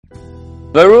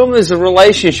The room is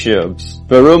relationships.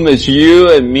 The room is you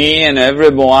and me and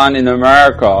everyone in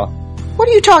America. What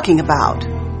are you talking about?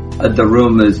 The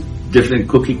room is different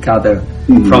cookie cutter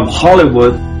from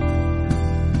Hollywood.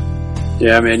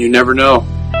 Yeah, man, you never know.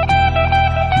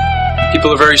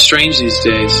 People are very strange these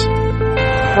days.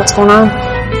 What's going on?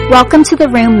 Welcome to The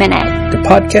Room Minute. The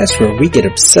podcast where we get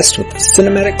obsessed with the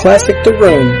cinematic classic The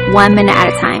Room. 1 minute at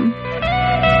a time.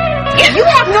 You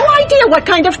have no idea what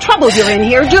kind of trouble you're in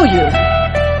here, do you?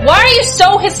 Why are you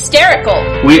so hysterical?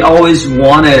 We always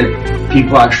wanted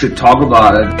people actually talk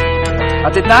about it. I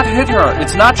did not hit her.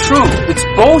 It's not true. It's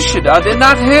bullshit. I did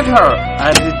not hit her.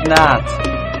 I did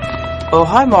not. Oh,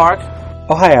 hi, Mark.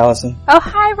 Oh, hi, Allison. Oh,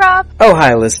 hi, Rob. Oh,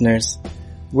 hi, listeners.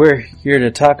 We're here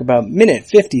to talk about minute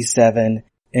 57,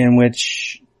 in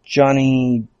which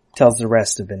Johnny tells the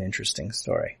rest of an interesting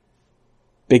story.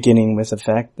 Beginning with the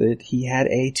fact that he had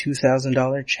a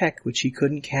 $2,000 check which he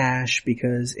couldn't cash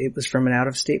because it was from an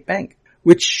out-of-state bank,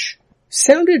 which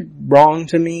sounded wrong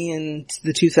to me in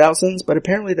the 2000s, but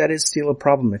apparently that is still a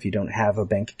problem if you don't have a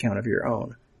bank account of your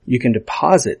own. You can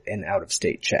deposit an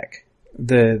out-of-state check.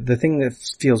 The thing that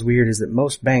feels weird is that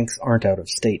most banks aren't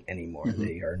out-of-state anymore. Mm-hmm.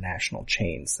 They are national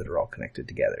chains that are all connected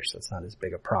together, so it's not as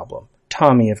big a problem.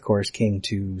 Tommy, of course, came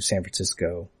to San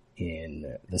Francisco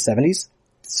in the 70s,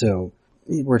 so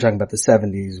we're talking about the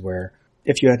 70s where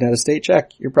if you had an out-of-state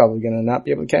check, you're probably going to not be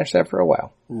able to cash that for a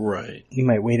while. Right. You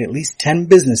might wait at least 10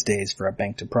 business days for a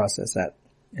bank to process that.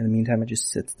 In the meantime, it just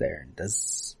sits there and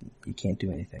you can't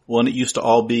do anything. Well, and it used to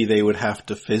all be they would have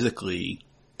to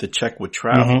the check would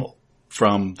travel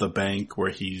from the bank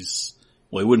where he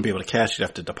wouldn't be able to cash, you'd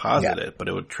have to deposit it, but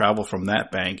it would travel from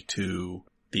that bank to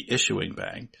the issuing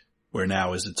bank, where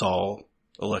now it's all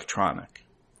electronic.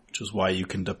 Which is why you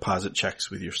can deposit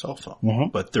checks with your cell phone.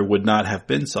 Mm-hmm. But there would not have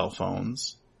been cell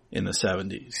phones in the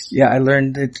 70s. Yeah, I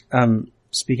learned that,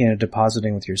 speaking of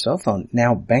depositing with your cell phone,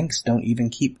 now banks don't even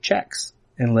keep checks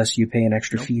unless you pay an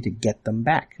extra fee to get them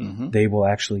back. Mm-hmm. They will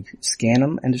actually scan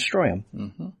them and destroy them.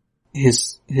 Mm-hmm.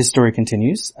 His story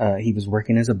continues. He was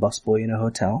working as a busboy in a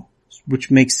hotel,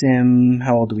 which makes him,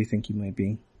 how old do we think he might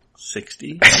be?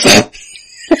 60?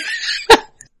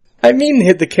 I mean,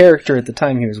 the character at the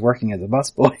time he was working as a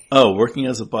busboy. Oh, working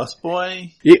as a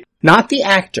busboy? Yeah, not the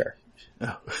actor.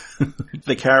 Oh.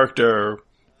 The character,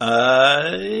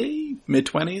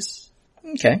 mid-20s?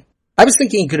 Okay. I was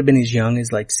thinking he could have been as young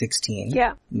as like 16.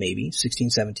 Yeah. Maybe.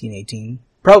 16, 17, 18.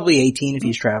 Probably 18 if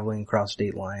he's traveling across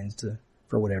state lines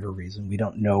for whatever reason. We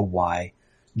don't know why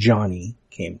Johnny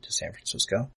came to San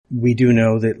Francisco. We do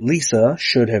know that Lisa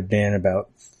should have been about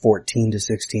 14 to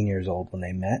 16 years old when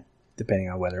they met, depending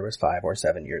on whether it was 5 or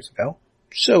 7 years ago.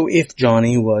 So if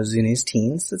Johnny was in his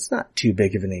teens, it's not too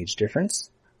big of an age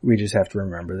difference. We just have to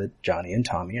remember that Johnny and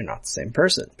Tommy are not the same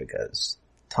person, because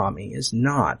Tommy is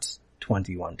not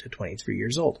 21 to 23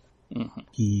 years old. Mm-hmm.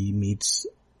 He meets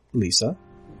Lisa.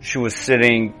 She was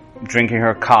sitting, drinking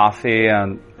her coffee,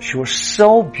 and she was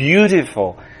so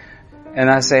beautiful. And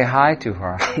I say hi to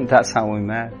her. That's how we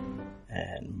met.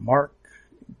 And Mark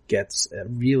gets a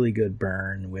really good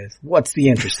burn with what's the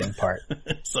interesting part.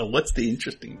 So what's the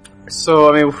interesting part?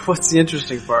 What's the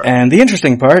interesting part? And the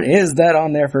interesting part is that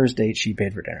on their first date, she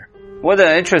paid for dinner. Well,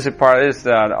 the interesting part is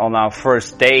that on our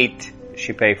first date,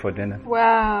 she paid for dinner.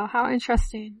 Wow, how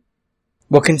interesting.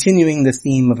 Well, continuing the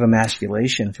theme of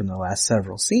emasculation from the last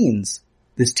several scenes,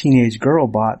 this teenage girl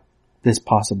bought this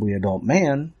possibly adult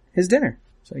man his dinner.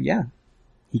 So yeah,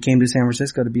 he came to San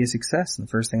Francisco to be a success, and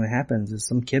the first thing that happens is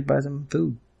some kid buys him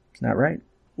food. It's not right.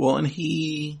 Well, and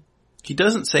he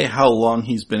doesn't say how long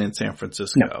he's been in San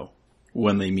Francisco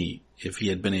when they meet, if he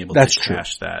had been able to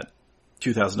cash that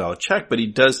 $2,000 check, but he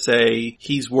does say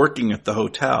he's working at the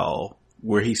hotel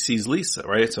where he sees Lisa,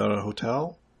 right? It's at a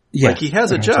hotel? Yeah. Like he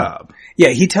has a job.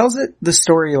 Yeah, he tells it the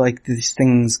story like these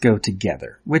things go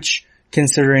together, which,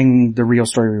 considering the real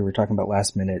story we were talking about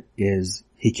last minute, is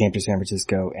he came to San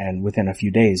Francisco and within a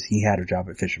few days he had a job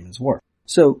at Fisherman's Wharf.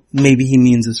 So maybe he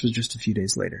means this was just a few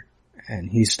days later. And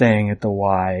he's staying at the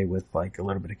Y with like a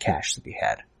little bit of cash that he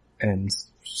had. And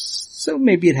so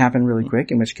maybe it happened really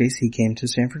quick, in which case he came to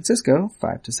San Francisco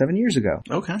 5 to 7 years ago.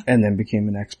 Okay. And then became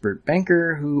an expert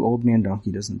banker who Old Man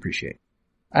Donkey doesn't appreciate.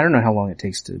 I don't know how long it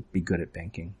takes to be good at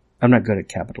banking. I'm not good at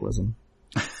capitalism.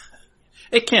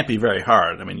 It can't be very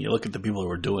hard. I mean, you look at the people who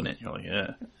are doing it, you're like,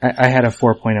 yeah. I had a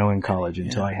 4.0 in college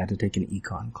until I had to take an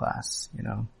econ class, you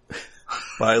know.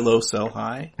 Buy low, sell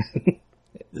high?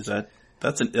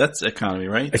 That's economy,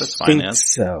 right? That's finance. I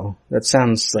think so. That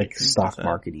sounds like a stock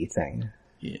market-y thing.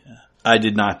 Yeah. I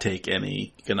did not take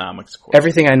any economics course.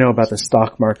 Everything I know about the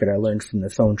stock market I learned from the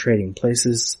phone trading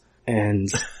places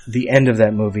And the end of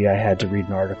that movie, I had to read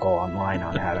an article online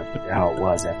on how it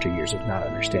was after years of not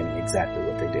understanding exactly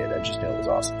what they did. I just knew it was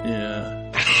awesome.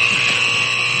 Yeah.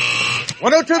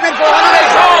 102 men for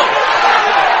 108 goals!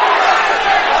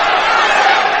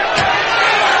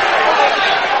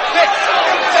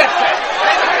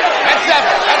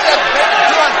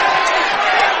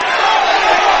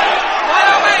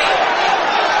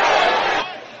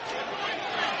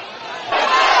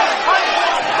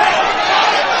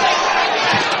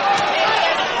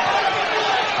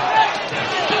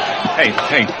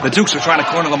 Hey, the Dukes are trying to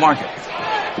corner the market.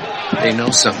 They know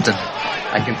something.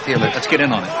 I can feel it. Let's get in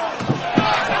on it.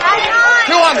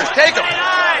 200, take them.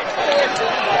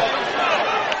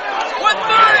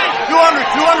 130.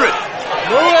 200.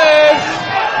 Move.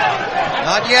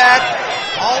 Not yet.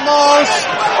 Almost.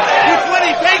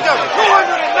 220, take them.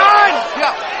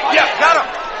 209. Yeah, got them.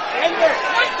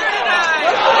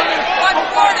 139.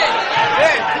 140.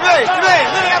 Hey, come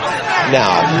here.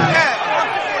 Now.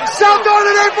 South on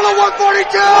in April of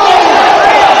 142!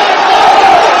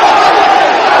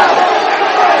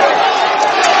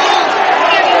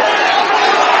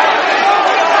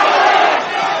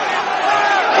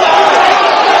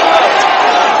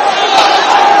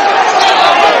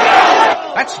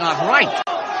 That's not right.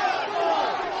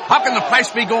 How can the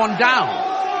price be going down?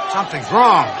 Something's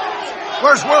wrong.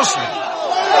 Where's Wilson?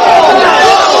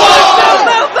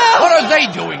 What are they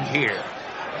doing here?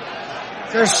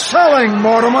 They're selling,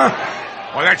 Mortimer.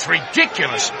 Well, that's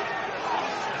ridiculous.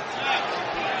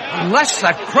 Unless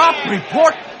the crop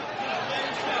report...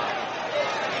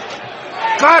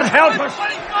 God help us!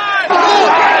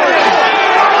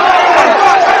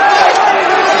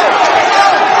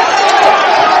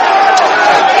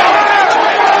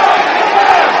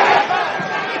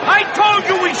 I told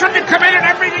you we shouldn't have committed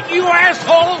everything, you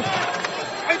asshole!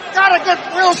 I gotta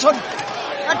get Wilson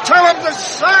and tell him to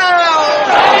sell!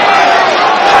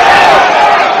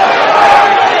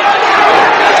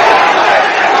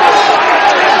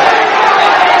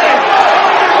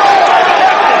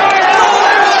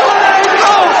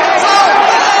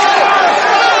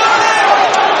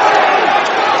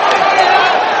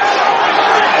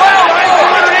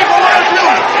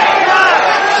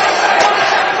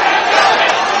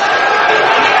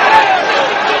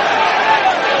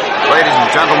 Ladies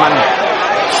and gentlemen,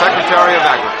 Secretary of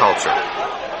Agriculture.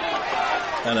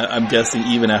 And I'm guessing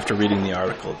even after reading the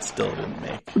article, it still didn't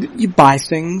make. You buy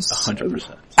things.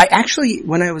 100%. I actually,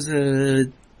 when I was a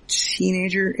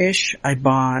teenager-ish, I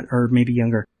bought, or maybe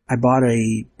younger, I bought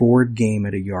a board game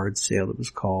at a yard sale that was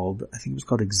called, I think it was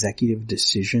called Executive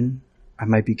Decision. I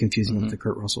might be confusing it with the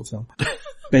Kurt Russell film.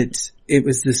 But it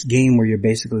was this game where you're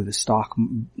basically the stock,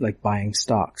 like buying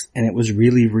stocks. And it was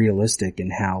really realistic in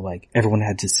how like everyone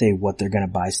had to say what they're going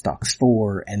to buy stocks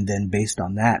for. And then based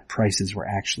on that, prices were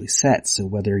actually set. So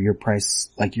whether your price,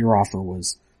 like your offer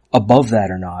was above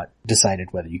that or not, decided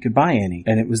whether you could buy any.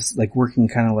 And it was like working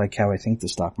kind of like how I think the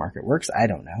stock market works. I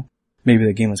don't know. Maybe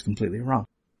the game was completely wrong.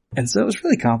 And so it was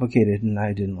really complicated and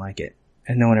I didn't like it.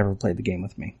 And no one ever played the game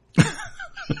with me.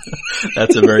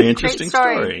 That's a very interesting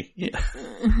story. Yeah.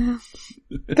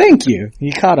 Thank you.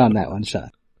 You caught on that one, Sean.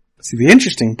 See, the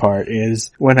interesting part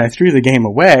is when I threw the game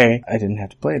away, I didn't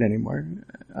have to play it anymore.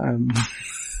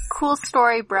 Cool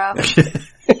story, bro. Oh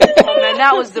man,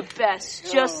 that was the best.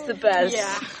 Just the best.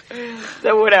 Yeah.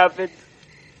 Then what happened?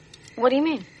 What do you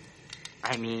mean?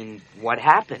 I mean, what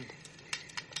happened?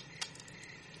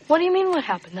 What do you mean what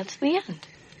happened? That's the end.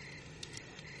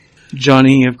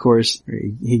 Johnny, of course,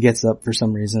 he gets up for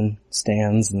some reason,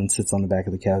 stands, and then sits on the back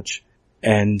of the couch.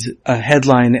 And a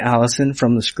headline, Allison,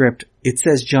 from the script, it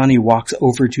says Johnny walks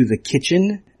over to the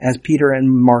kitchen as Peter and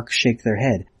Mark shake their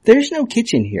head. There's no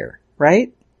kitchen here,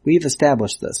 right? We've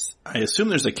established this. I assume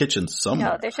there's a kitchen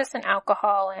somewhere. No, there's just an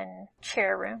alcohol and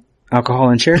chair room. Alcohol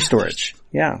and chair storage.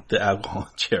 Yeah. The alcohol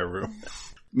and chair room.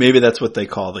 Maybe that's what they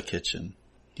call the kitchen.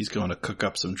 He's going to cook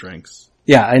up some drinks.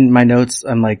 Yeah, in my notes,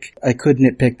 I'm like, I could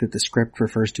nitpick that the script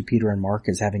refers to Peter and Mark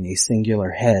as having a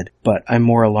singular head, but I'm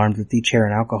more alarmed that the chair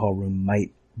and alcohol room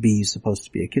might be supposed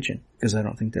to be a kitchen, because I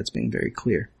don't think that's being very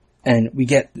clear. And we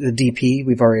get the DP,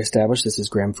 we've already established this is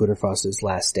Graham Footerfoss's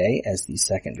last day as the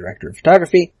second director of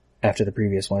photography, after the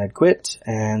previous one had quit,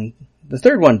 and the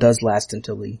third one does last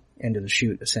until the end of the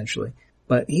shoot, essentially.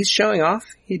 But he's showing off.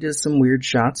 He does some weird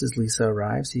shots as Lisa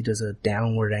arrives. He does a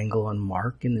downward angle on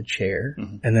Mark in the chair,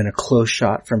 and then a close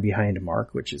shot from behind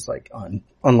Mark, which is like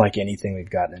unlike anything we've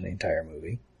gotten in the entire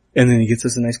movie. And then he gets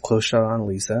us a nice close shot on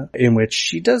Lisa, in which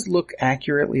she does look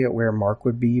accurately at where Mark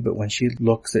would be, but when she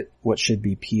looks at what should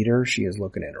be Peter, she is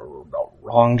looking in a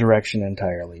wrong direction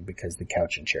entirely, because the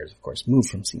couch and chairs, of course, move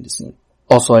from scene to scene.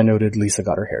 Also, I noted Lisa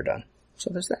got her hair done. So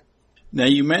there's that. Now,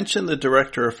 you mentioned the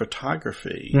director of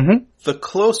photography. Mm-hmm. The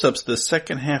close-ups, the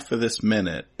second half of this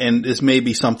minute, and this may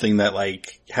be something that,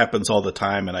 like, happens all the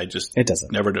time and I just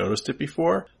never noticed it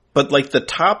before, but, like, the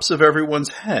tops of everyone's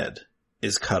head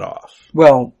is cut off.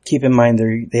 Well, keep in mind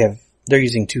they're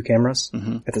using two cameras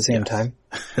at the same time.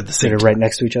 At the same that are time. right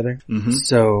next to each other. Mm-hmm.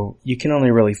 So you can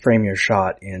only really frame your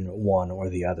shot in one or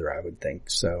the other, I would think.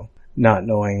 So not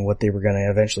knowing what they were going to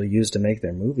eventually use to make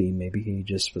their movie, maybe he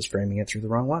just was framing it through the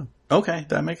wrong one. Okay,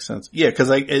 that makes sense. Yeah, because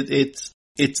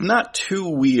it's not too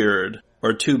weird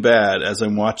or too bad as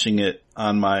I'm watching it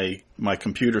on my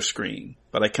computer screen,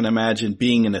 but I can imagine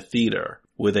being in a theater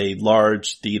with a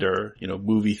large theater,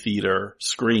 movie theater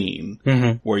screen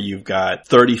where you've got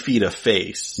 30 feet of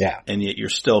face. Yeah. And yet you're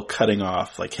still cutting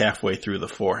off like halfway through the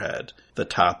forehead, the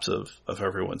tops of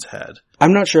everyone's head.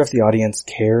 I'm not sure if the audience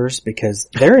cares because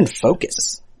they're in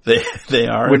focus. They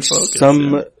are which in focus.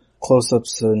 Some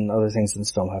close-ups and other things in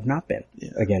this film have not been. Yeah.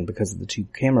 Again, because of the two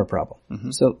camera problem. Mm-hmm.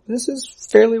 So this is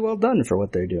fairly well done for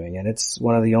what they're doing. And it's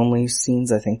one of the only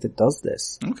scenes I think that does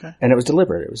this. Okay. And it was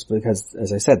deliberate. It was because,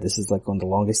 as I said, this is like one of the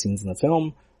longest scenes in the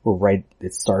film.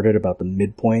 It started about the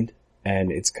midpoint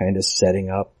and it's kind of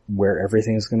setting up where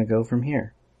everything is going to go from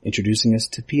here. Introducing us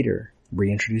to Peter.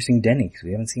 Reintroducing Denny because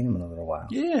we haven't seen him in a little while.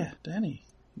 Yeah, Denny.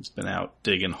 He's been out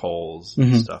digging holes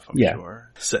and stuff, I'm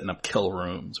sure. Setting up kill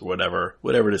rooms or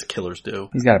whatever it is killers do.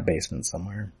 He's got a basement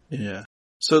somewhere. Yeah.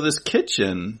 So this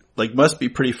kitchen, must be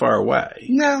pretty far away.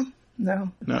 No.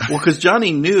 Well, because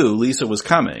Johnny knew Lisa was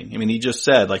coming. I mean, he just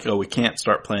said, we can't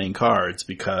start playing cards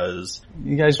because...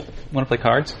 You guys want to play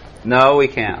cards? No, we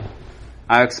can't.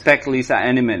 I expect Lisa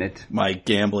any minute. My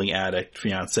gambling addict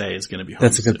fiancé is going to be home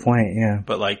That's a good point, yeah.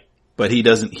 But he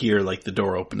doesn't hear the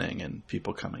door opening and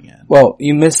people coming in. Well,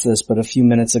 you missed this, but a few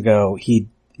minutes ago,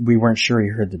 we weren't sure he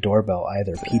heard the doorbell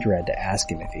either. Peter had to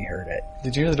ask him if he heard it.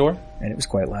 Did you hear the door? And it was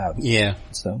quite loud. Yeah.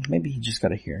 So maybe he just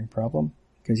got a hearing problem.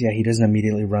 Because he doesn't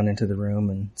immediately run into the room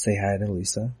and say hi to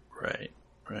Lisa. Right.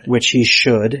 Which he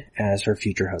should, as her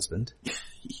future husband.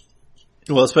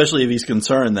 Well, especially if he's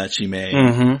concerned that she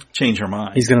may change her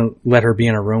mind. He's going to let her be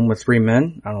in a room with three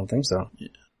men? I don't think so. Yeah.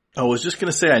 I was just going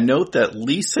to say, I note that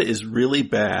Lisa is really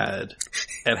bad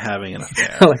at having an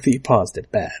affair. I like that you paused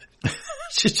it. Bad.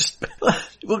 She's just,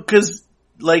 because,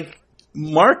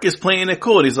 Mark is playing it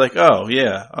cool. And he's like, oh,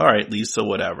 yeah, all right, Lisa,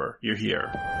 whatever. You're here.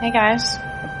 Hey, guys.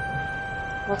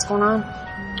 What's going on?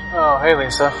 Oh, hey,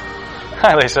 Lisa.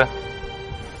 Hi, Lisa.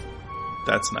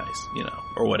 That's nice,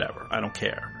 or whatever. I don't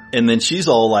care. And then she's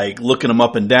all looking him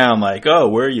up and down oh,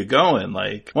 where are you going?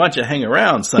 why don't you hang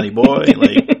around, sonny boy?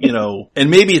 And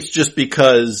maybe it's just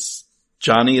because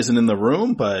Johnny isn't in the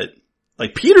room, but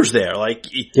Peter's there.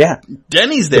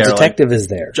 Denny's there. The detective is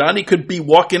there. Johnny could be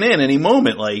walking in any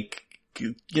moment. Play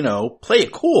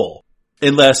it cool.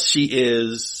 Unless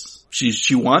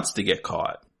she wants to get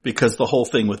caught. Because the whole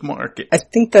thing with Mark. I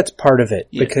think that's part of it.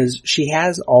 Yeah. Because she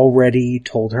has already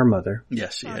told her mother.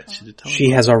 Yes, she did tell her mother.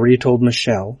 She has already told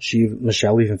Michelle.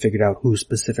 Michelle even figured out who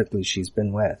specifically she's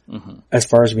been with. Mm-hmm. As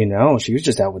far as we know, she was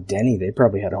just out with Denny. They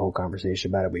probably had a whole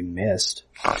conversation about it we missed.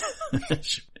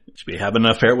 Should be having an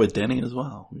affair with Denny as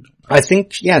well. I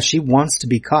think, she wants to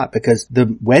be caught because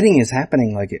the wedding is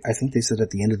happening I think they said at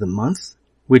the end of the month,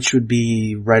 which would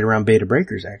be right around Beta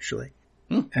Breakers actually.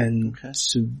 And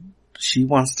so she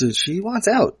wants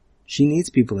out. She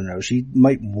needs people to know. She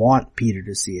might want Peter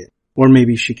to see it. Or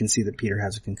maybe she can see that Peter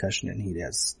has a concussion and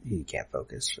he can't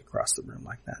focus across the room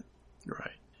like that.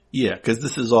 Right. Yeah, because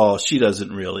this is all, she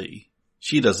doesn't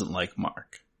like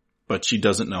Mark. But she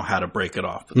doesn't know how to break it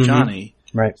off with Johnny.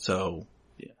 Right. So,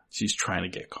 she's trying to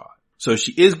get caught. So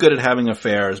she is good at having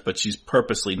affairs, but she's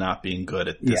purposely not being good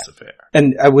at this affair.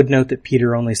 And I would note that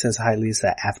Peter only says hi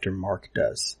Lisa after Mark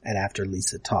does, and after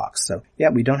Lisa talks. So,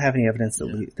 we don't have any evidence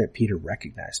that Peter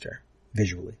recognized her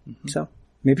visually. Mm-hmm. So,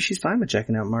 maybe she's fine with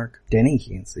checking out Mark. Denny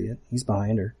can't see it. He's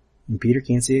behind her. And Peter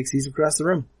can't see it because he's across the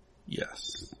room.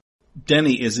 Yes.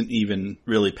 Denny isn't even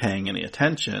really paying any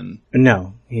attention.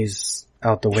 No, he's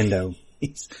out the window.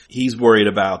 He's worried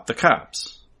about the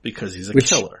cops. Because he's a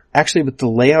killer. Actually, with the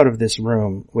layout of this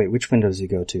room, which window does he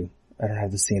go to? I don't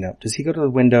have the scene up. Does he go to the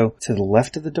window to the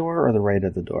left of the door or the right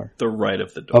of the door? The right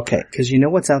of the door. Okay, because you know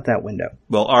what's out that window.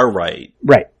 Well, our right.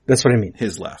 Right, that's what I mean.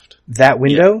 His left. That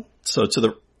window? Yeah. So to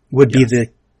the... Would be the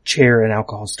chair and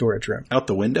alcohol storage room. Out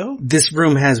the window? This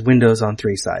room has windows on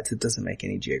three sides. It doesn't make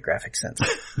any geographic sense.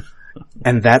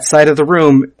 And that side of the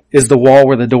room is the wall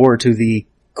where the door to the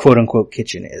quote-unquote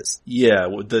kitchen is. Yeah,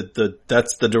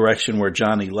 that's the direction where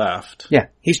Johnny left. Yeah,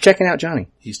 he's checking out Johnny.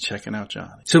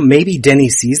 So maybe Denny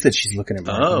sees that she's looking at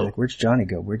Mark. Oh. Where's Johnny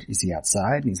go? Is he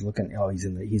outside? And he's looking,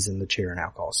 he's in the chair and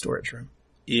alcohol storage room.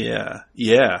 Yeah.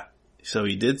 So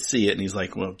he did see it, and he's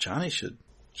like, well, Johnny should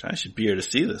be here to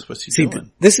see this. What's he See,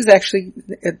 doing? this is actually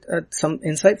some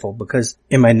insightful, because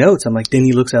in my notes, I'm like, then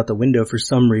he looks out the window for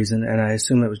some reason, and I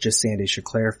assume it was just Sandy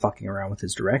Chaclair fucking around with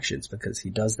his directions, because he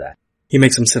does that. He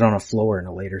makes them sit on a floor in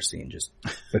a later scene just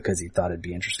because he thought it'd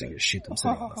be interesting to shoot them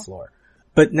sitting on the floor.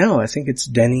 But no, I think it's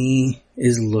Denny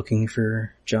is looking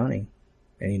for Johnny,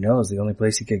 and he knows the only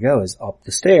place he could go is up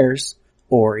the stairs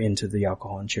or into the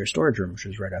alcohol and chair storage room, which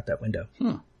is right out that window.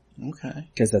 Okay.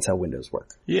 Because that's how windows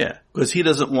work. Yeah, because he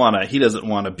doesn't want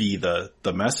to be the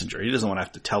messenger. He doesn't want to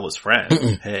have to tell his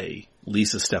friend, "Hey,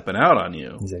 Lisa's stepping out on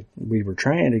you." He's like, "We were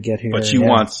trying to get here," but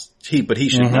he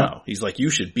should know. He's like, "You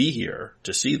should be here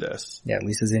to see this." Yeah,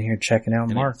 Lisa's in here checking out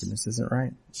Mark, and this isn't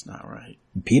right. It's not right.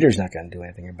 And Peter's not going to do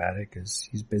anything about it because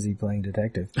he's busy playing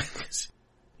detective.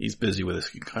 He's busy with his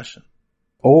concussion.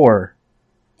 Or,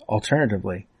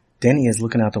 alternatively, Denny is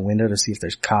looking out the window to see if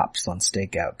there's cops on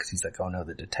stakeout, because he's like, oh no,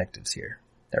 the detective's here.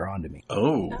 They're on to me.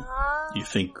 Oh, you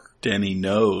think Denny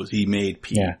knows he made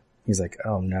Pete? Yeah. He's like,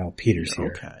 oh no, Peter's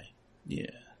here. Okay.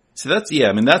 Yeah. So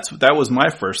that was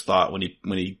my first thought when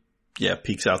he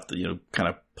peeks out kind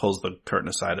of pulls the curtain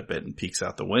aside a bit and peeks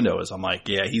out the window, is I'm like,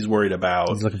 yeah, he's worried about.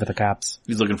 He's looking for the cops.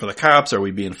 He's looking for the cops. Are we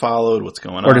being followed? What's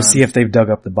going on? Or to see if they've dug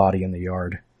up the body in the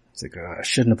yard. It's like, I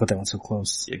shouldn't have put that one so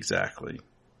close. Exactly.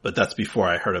 But that's before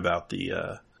I heard about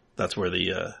that's where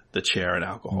the chair and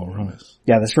alcohol room is.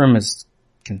 Yeah, this room is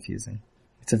confusing.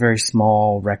 It's a very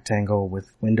small rectangle with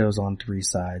windows on 3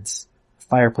 sides, a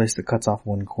fireplace that cuts off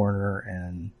one corner,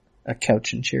 and a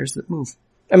couch and chairs that move.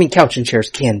 I mean, couch and chairs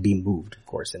can be moved, of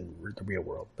course, in the real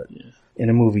world, but in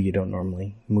a movie you don't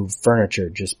normally move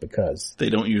furniture just because. They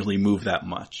don't usually move that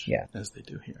much as they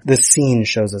do here. This scene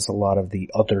shows us a lot of the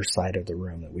other side of the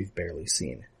room that we've barely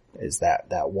seen. Is that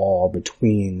wall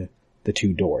between the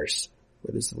 2 doors,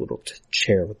 where there's a little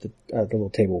chair with the little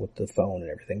table with the phone and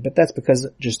everything. But that's because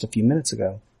just a few minutes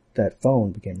ago, that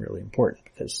phone became really important,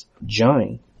 because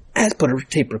Johnny has put a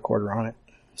tape recorder on it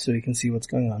so he can see what's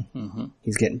going on. Mm-hmm.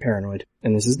 He's getting paranoid.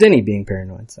 And this is Denny being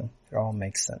paranoid, so it all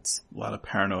makes sense. A lot of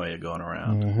paranoia going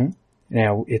around. Mm-hmm.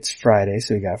 Now, it's Friday,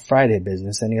 so we got Friday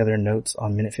business. Any other notes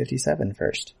on minute 57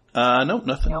 first? Nope,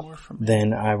 nothing more from me.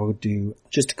 Then I will do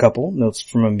just a couple notes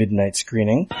from a midnight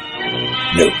screening.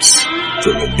 Notes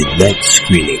from a midnight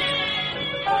screening.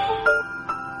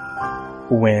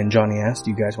 When Johnny asks,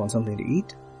 do you guys want something to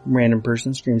eat? Random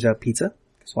person screams out pizza,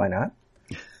 because why not?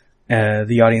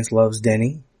 The audience loves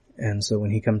Denny, and so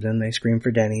when he comes in, they scream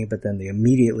for Denny, but then they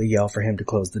immediately yell for him to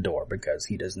close the door, because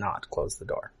he does not close the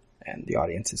door. And the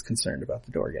audience is concerned about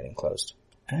the door getting closed.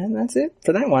 And that's it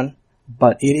for that one.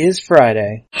 But it is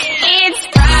Friday. It's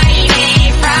Friday.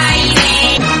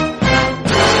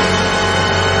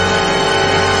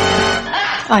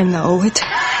 I know it.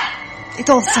 It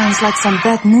all sounds like some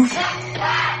bad movie.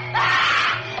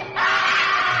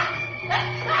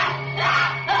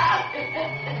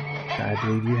 I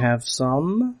believe you have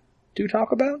some to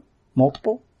talk about?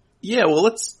 Multiple? Yeah, well,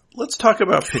 let's talk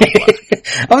about Pitch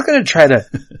Black. I was going to try to,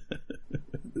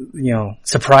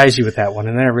 surprise you with that one,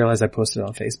 and then I realized I posted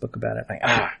on Facebook about it.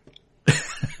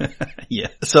 Yeah.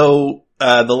 So,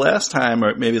 the last time,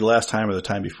 or maybe the last time or the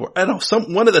time before, I don't know,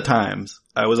 one of the times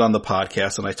I was on the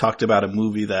podcast and I talked about a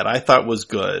movie that I thought was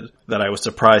good, that I was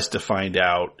surprised to find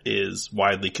out is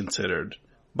widely considered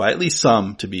by at least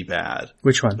some to be bad.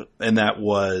 Which one? And that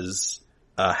was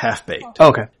Half-Baked.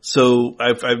 Okay. So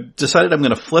I've decided I'm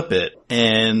going to flip it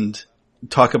and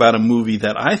talk about a movie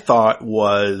that I thought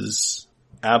was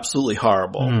absolutely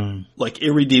horrible, like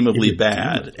irredeemably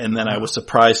bad, and then I was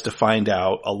surprised to find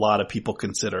out a lot of people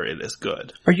consider it as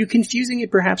good. Are you confusing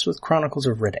it perhaps with Chronicles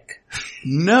of Riddick?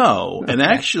 No, okay. And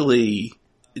actually,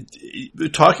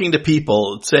 talking to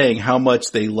people saying how much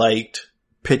they liked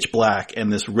Pitch Black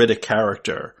and this Riddick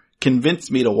character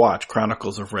convinced me to watch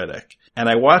Chronicles of Riddick. And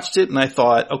I watched it and I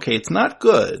thought, okay, it's not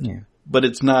good, but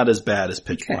it's not as bad as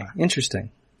Pitch Black.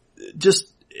 Interesting.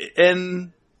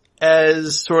 And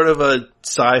as sort of a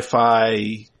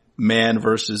sci-fi man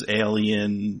versus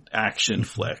alien action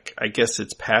flick, I guess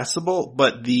it's passable,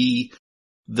 but the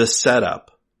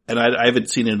setup, and I haven't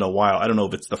seen it in a while, I don't know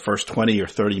if it's the first 20 or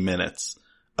 30 minutes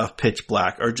of Pitch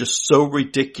Black, are just so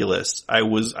ridiculous.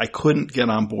 I couldn't get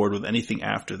on board with anything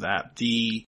after that.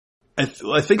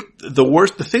 I think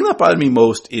the thing that bothered me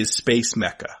most is Space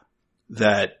Mecha.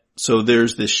 So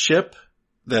there's this ship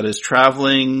that is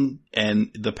traveling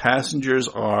and the passengers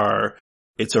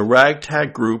it's a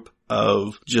ragtag group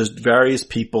of just various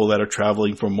people that are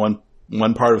traveling from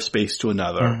one part of space to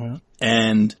another. Mm-hmm.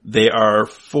 And they are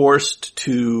forced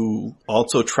to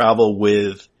also travel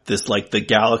with this, like, the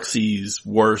galaxy's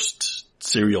worst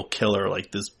serial killer,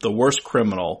 like the worst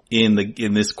criminal in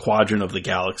this quadrant of the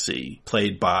galaxy,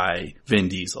 played by Vin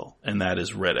Diesel, and that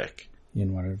is Riddick.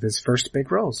 In one of his first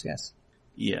big roles, yes.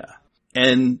 Yeah.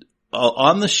 And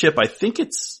on the ship, I think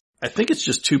it's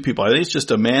just two people. I think it's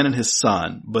just a man and his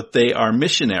son, but they are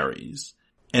missionaries,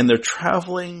 and they're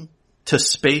traveling to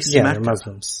space Mecca. They're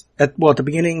Muslims. At the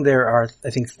beginning there are, I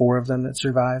think, 4 of them that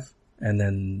survive, and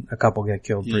then a couple get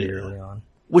killed pretty early on.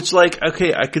 Which, like,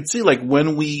 okay, I could see, like,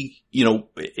 when we,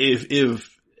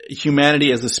 if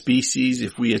humanity as a species,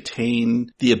 if we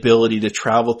attain the ability to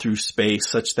travel through space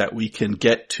such that we can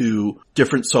get to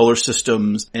different solar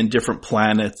systems and different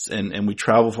planets, and we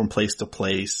travel from place to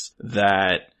place,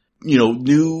 that,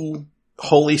 new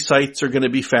holy sites are going to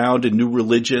be found in new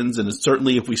religions, and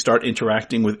certainly if we start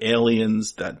interacting with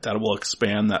aliens, that will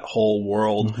expand that whole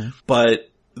world. Mm-hmm. But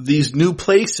these new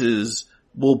places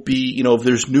will be, if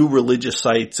there's new religious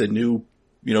sites and new,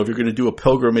 if you're going to do a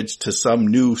pilgrimage to some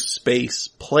new space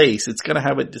place, it's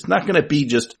not going to be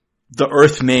just the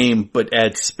Earth name, but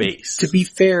add space. To be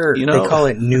fair, they call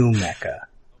it New Mecca,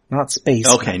 not Space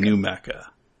Okay, Mecca. New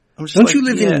Mecca. Don't you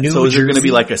live in New Jersey? So is there going to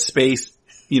be like a space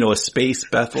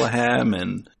Bethlehem,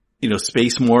 and,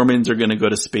 space Mormons are going to go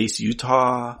to space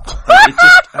Utah?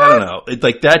 I don't know. It's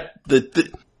like that,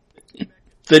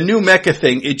 the New Mecca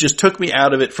thing, it just took me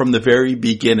out of it from the very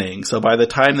beginning. So by the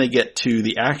time they get to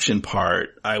the action part,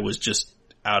 I was just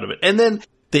out of it. And then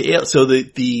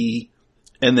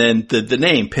the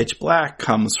name Pitch Black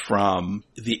comes from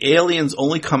the aliens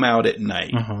only come out at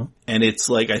night. Uh-huh. And it's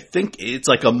like, I think it's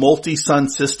like a multi-sun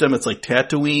system. It's like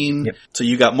Tatooine. Yep. So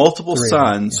you got multiple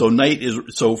suns. Yeah.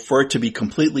 So for it to be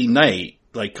completely night,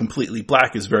 like completely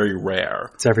black, is very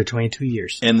rare. It's every 22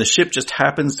 years. And the ship just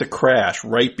happens to crash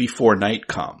right before night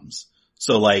comes.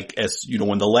 So like, as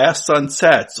when the last sun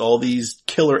sets, all these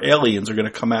killer aliens are going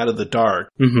to come out of the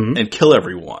dark and kill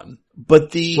everyone.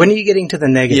 But when are you getting to the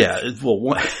negative? Yeah,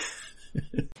 well,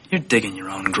 you're digging your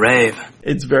own grave.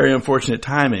 It's very unfortunate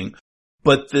timing.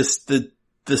 But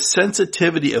the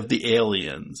sensitivity of the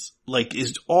aliens, like,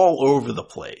 is all over the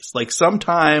place. Like,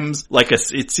 sometimes,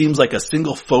 it seems like a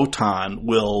single photon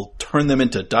will turn them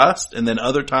into dust, and then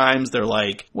other times they're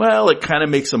like, well, it kind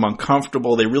of makes them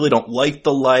uncomfortable. They really don't like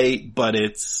the light, but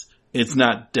it's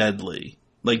not deadly.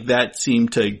 Like, that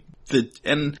seemed to,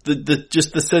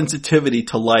 just the sensitivity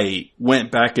to light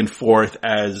went back and forth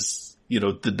as,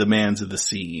 the demands of the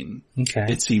scene. Okay.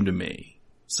 It seemed to me.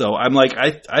 So I'm like,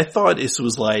 I thought this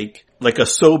was like a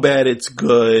so bad it's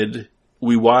good,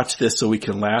 we watch this so we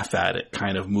can laugh at it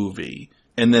kind of movie.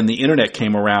 And then the internet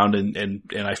came around and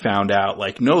I found out,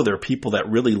 like, no, there are people that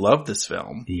really love this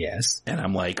film. Yes. And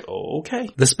I'm like, oh, okay.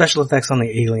 The special effects on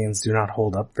the aliens do not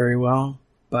hold up very well,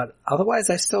 but otherwise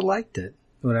I still liked it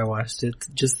when I watched it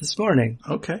just this morning.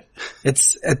 Okay.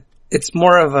 It's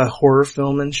more of a horror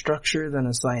film in structure than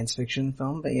a science fiction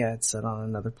film, but yeah, it's set on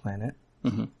another planet.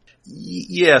 Mm-hmm.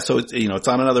 Yeah, so it's, it's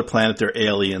on another planet, they're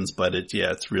aliens, but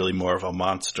it's really more of a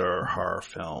monster horror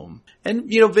film. And,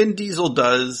 Vin Diesel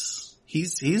does,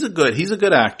 he's a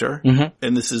good actor. Mm-hmm.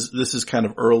 And this is kind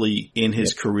of early in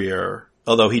his career.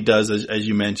 Although he does, as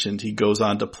you mentioned, he goes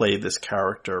on to play this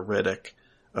character, Riddick,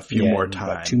 a few more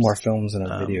times. 2 more films and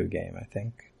a video game, I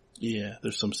think. Yeah,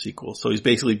 there's some sequels. So he's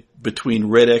basically between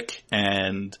Riddick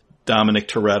and Dominic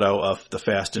Toretto of the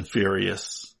Fast and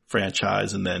Furious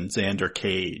franchise, and then Xander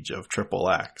Cage of Triple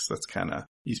X. That's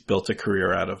he's built a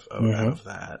career out of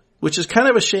that. Which is kind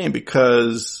of a shame,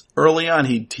 because early on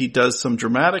he does some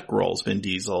dramatic roles, Vin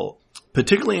Diesel,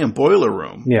 particularly in Boiler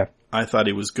Room. Yeah. I thought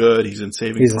he was good. He's in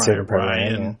Saving Private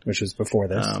Ryan. Yeah, which was before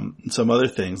this. And some other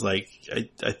things. Like,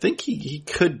 I think he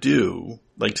could do,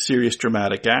 like, serious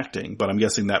dramatic acting, but I'm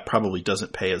guessing that probably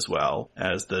doesn't pay as well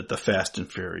as the Fast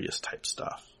and Furious type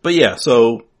stuff. But yeah,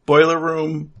 so Boiler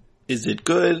Room, is it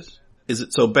good? Is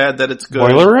it so bad that it's good?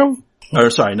 Boiler Room? Or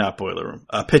sorry, not Boiler Room.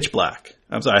 Pitch Black.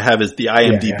 I'm sorry, I have the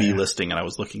IMDb listing and I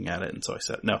was looking at it, and so I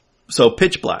said no. So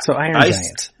Pitch Black. So Iron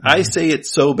Giant. I say it's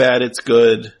so bad it's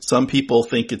good. Some people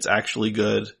think it's actually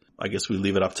good. I guess we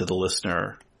leave it up to the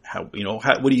listener. What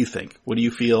do you think? What do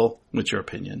you feel? What's your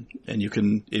opinion? And you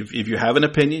can, if you have an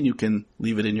opinion, you can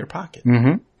leave it in your pocket.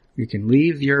 Mm-hmm. You can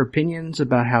leave your opinions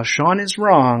about how Sean is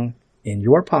wrong in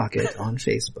your pocket on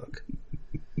Facebook.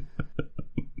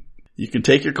 You can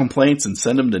take your complaints and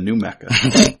send them to New Mecca.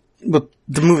 But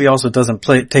the movie also doesn't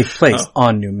take place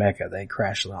on New Mecca. They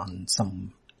crash on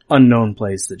some unknown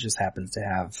place that just happens to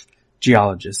have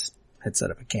geologists had set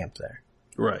up a camp there.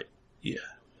 Right. Yeah.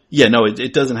 Yeah, no,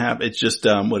 it doesn't happen. It's just,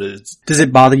 what it is. Does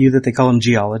it bother you that they call them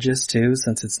geologists too,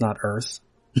 since it's not Earth?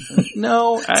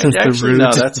 No, actually,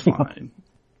 no, that's fine.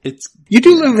 You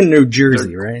do live in New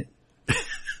Jersey, right?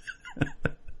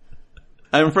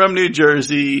 I'm from New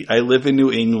Jersey. I live in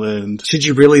New England. Should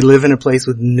you really live in a place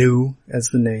with new as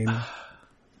the name?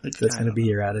 That's going to be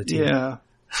your attitude. Yeah.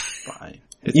 Fine.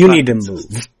 You need to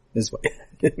move. Is what.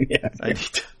 Yeah. I need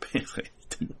to move.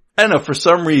 I don't know, for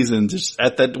some reason, just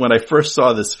when I first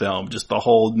saw this film, just the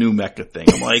whole new Mecca thing,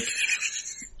 I'm like,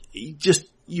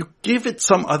 you give it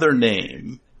some other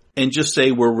name and just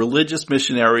say we're religious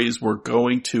missionaries,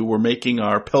 we're making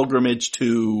our pilgrimage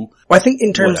to... Well, I think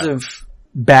in terms of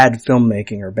bad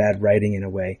filmmaking or bad writing in a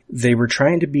way, they were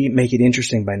trying to make it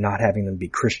interesting by not having them be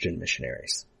Christian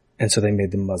missionaries. And so they made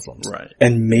them Muslims. Right.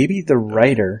 And maybe the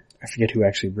writer, I forget who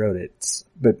actually wrote it,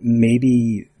 but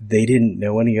maybe they didn't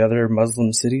know any other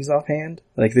Muslim cities offhand.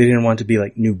 Like they didn't want to be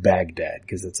like New Baghdad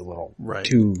because it's a little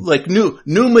too... Like New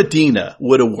Medina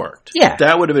would have worked. Yeah.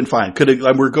 That would have been fine.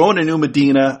 We're going to New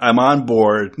Medina. I'm on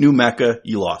board. New Mecca.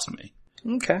 You lost me.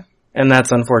 Okay. And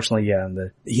that's unfortunately,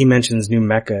 he mentions New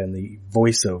Mecca in the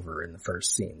voiceover in the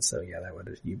first scene. So yeah,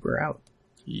 you were out.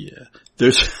 Yeah.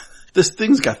 This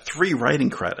thing's got 3 writing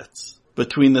credits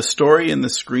between the story and the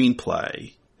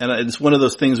screenplay. And it's one of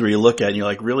those things where you look at it and you're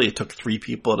like, really, it took 3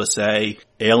 people to say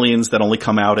aliens that only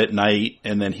come out at night,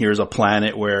 and then here's a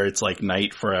planet where it's like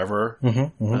night forever.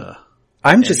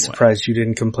 I'm just surprised you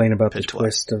didn't complain about the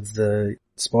twist of the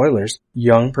spoilers,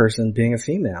 young person being a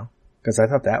female, because I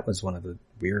thought that was one of the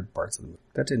weird parts of the movie.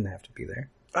 That didn't have to be there.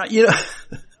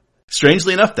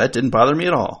 Strangely enough, that didn't bother me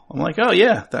at all. I'm like, oh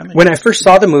yeah, that makes When I first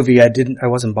saw the movie, I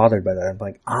wasn't bothered by that. I'm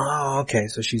like, oh, okay,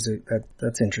 so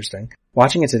that's interesting.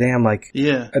 Watching it today, I'm like,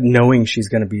 knowing she's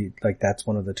gonna be, like, that's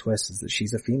one of the twists is that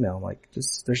she's a female. I'm like,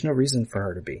 there's no reason for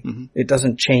her to be. Mm-hmm. It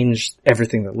doesn't change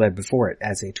everything that led before it,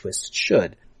 as a twist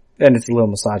should. And it's a little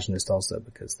misogynist also,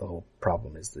 because the whole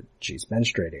problem is that she's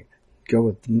menstruating.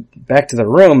 Go back to the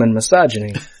room and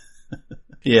misogyny.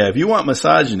 Yeah, if you want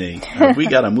misogyny, we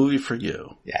got a movie for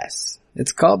you. Yes.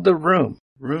 It's called The Room.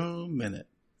 Room Minute.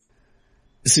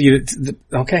 So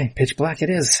okay, Pitch Black it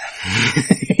is.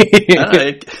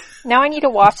 Now I need to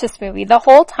watch this movie. The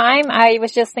whole time I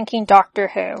was just thinking Doctor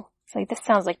Who. It's like, this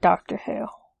sounds like Doctor Who.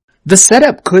 The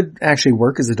setup could actually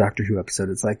work as a Doctor Who episode.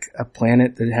 It's like a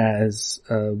planet that has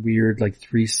a weird, like,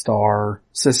 3-star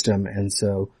system, and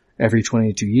so every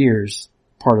 22 years,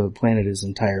 part of the planet is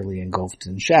entirely engulfed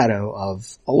in shadow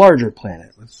of a larger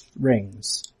planet with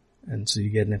rings. And so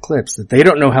you get an eclipse that they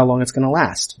don't know how long it's going to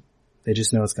last. They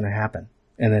just know it's going to happen.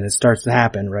 And then it starts to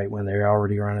happen right when they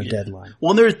already are on a deadline.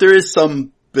 Well, there is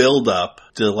some build up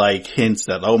to, like, hints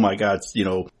that, oh my God,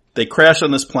 they crash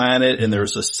on this planet and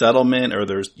there's a settlement, or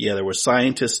there were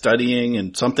scientists studying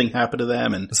and something happened to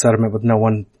them, and a settlement with no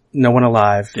one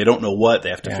alive. They don't know what, they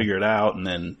have to figure it out, and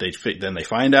then they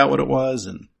find out what it was.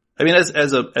 And I mean, as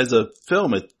a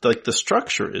film, like, the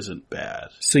structure isn't bad.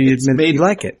 So you admit you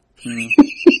like it.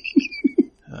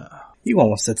 You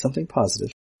almost said something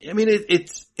positive. I mean,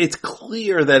 it's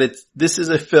clear that this is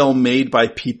a film made by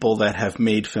people that have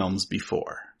made films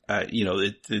before.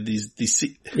 These.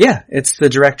 Yeah, it's the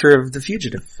director of The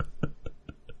Fugitive,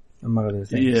 among other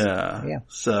things. Yeah.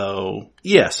 So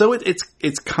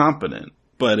it's competent,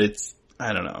 but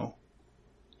I don't know.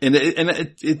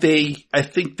 I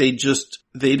think they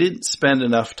didn't spend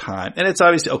enough time. And it's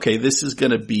obviously, okay, this is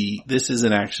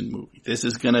an action movie. This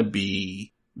is gonna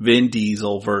be Vin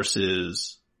Diesel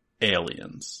versus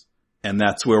aliens. And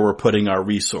that's where we're putting our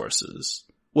resources.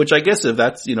 Which I guess if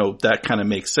that's, that kind of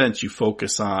makes sense. You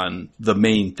focus on the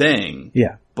main thing.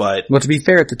 Yeah. But. Well, to be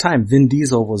fair, at the time, Vin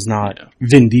Diesel was not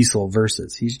Vin Diesel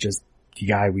versus. He's just the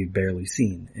guy we'd barely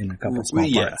seen in a couple small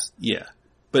parts. Yeah.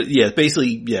 But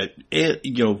basically,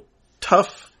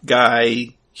 tough guy,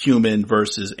 human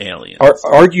versus alien.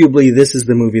 Arguably, this is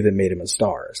the movie that made him a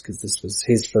star, because this was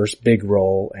his first big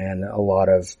role, and a lot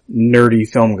of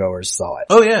nerdy filmgoers saw it.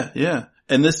 Oh yeah.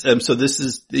 And this, so this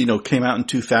is, came out in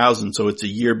 2000, so it's a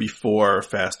year before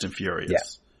Fast and Furious. Yeah.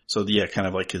 So kind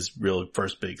of like his real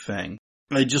first big thing.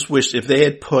 I just wish if they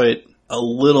had put a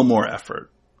little more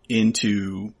effort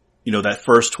into, that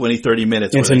first 20, 30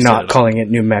 minutes. Into not calling it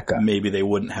New Mecca. Maybe they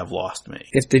wouldn't have lost me.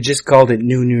 If they just called it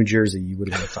New Jersey, you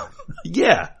would have been fine.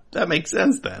 Yeah, that makes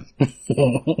sense then.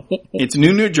 It's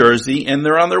New Jersey, and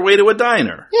they're on their way to a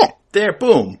diner. Yeah. There,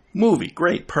 boom, movie,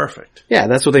 great, perfect. Yeah,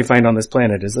 that's what they find on this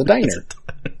planet is a diner.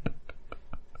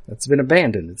 That's been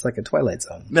abandoned. It's like a Twilight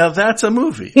Zone. Now that's a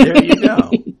movie. There you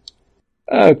go.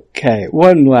 Okay,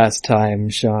 one last time,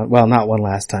 Sean. Well, not one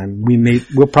last time.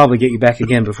 We'll probably get you back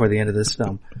again before the end of this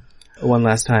film. one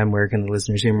last time, where can the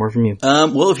listeners hear more from you?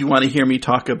 Well, if you want to hear me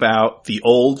talk about the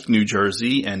old New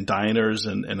Jersey and diners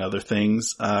and other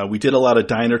things, we did a lot of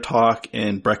diner talk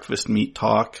and breakfast meat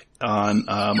talk on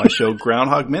my show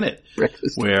Groundhog Minute,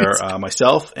 where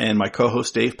myself and my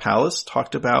co-host Dave Pallas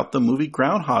talked about the movie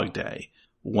Groundhog Day,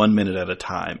 1 minute at a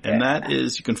time. And that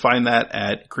is, you can find that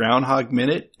at Groundhog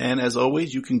Minute. And as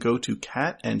always, you can go to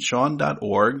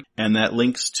catandshawn.org, and that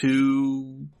links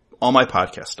to all my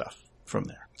podcast stuff from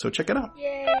there. So check it out.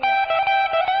 Yay.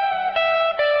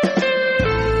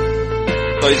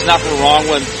 So there's nothing wrong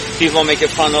when people make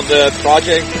fun of the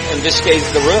project, in this case,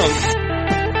 The Room.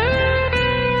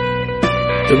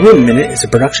 The Room Minute is a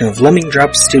production of Lemming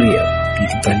Drops Studio. You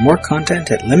can find more content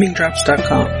at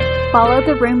lemmingdrops.com. Follow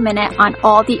The Room Minute on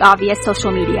all the obvious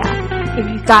social media. If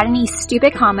you've got any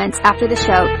stupid comments after the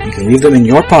show, you can leave them in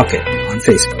your pocket on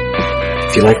Facebook.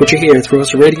 If you like what you hear, throw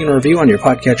us a rating and a review on your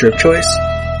podcatcher of choice.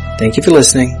 Thank you for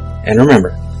listening, and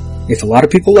remember, if a lot of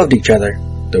people loved each other,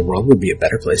 the world would be a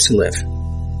better place to live.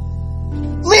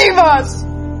 Leave us!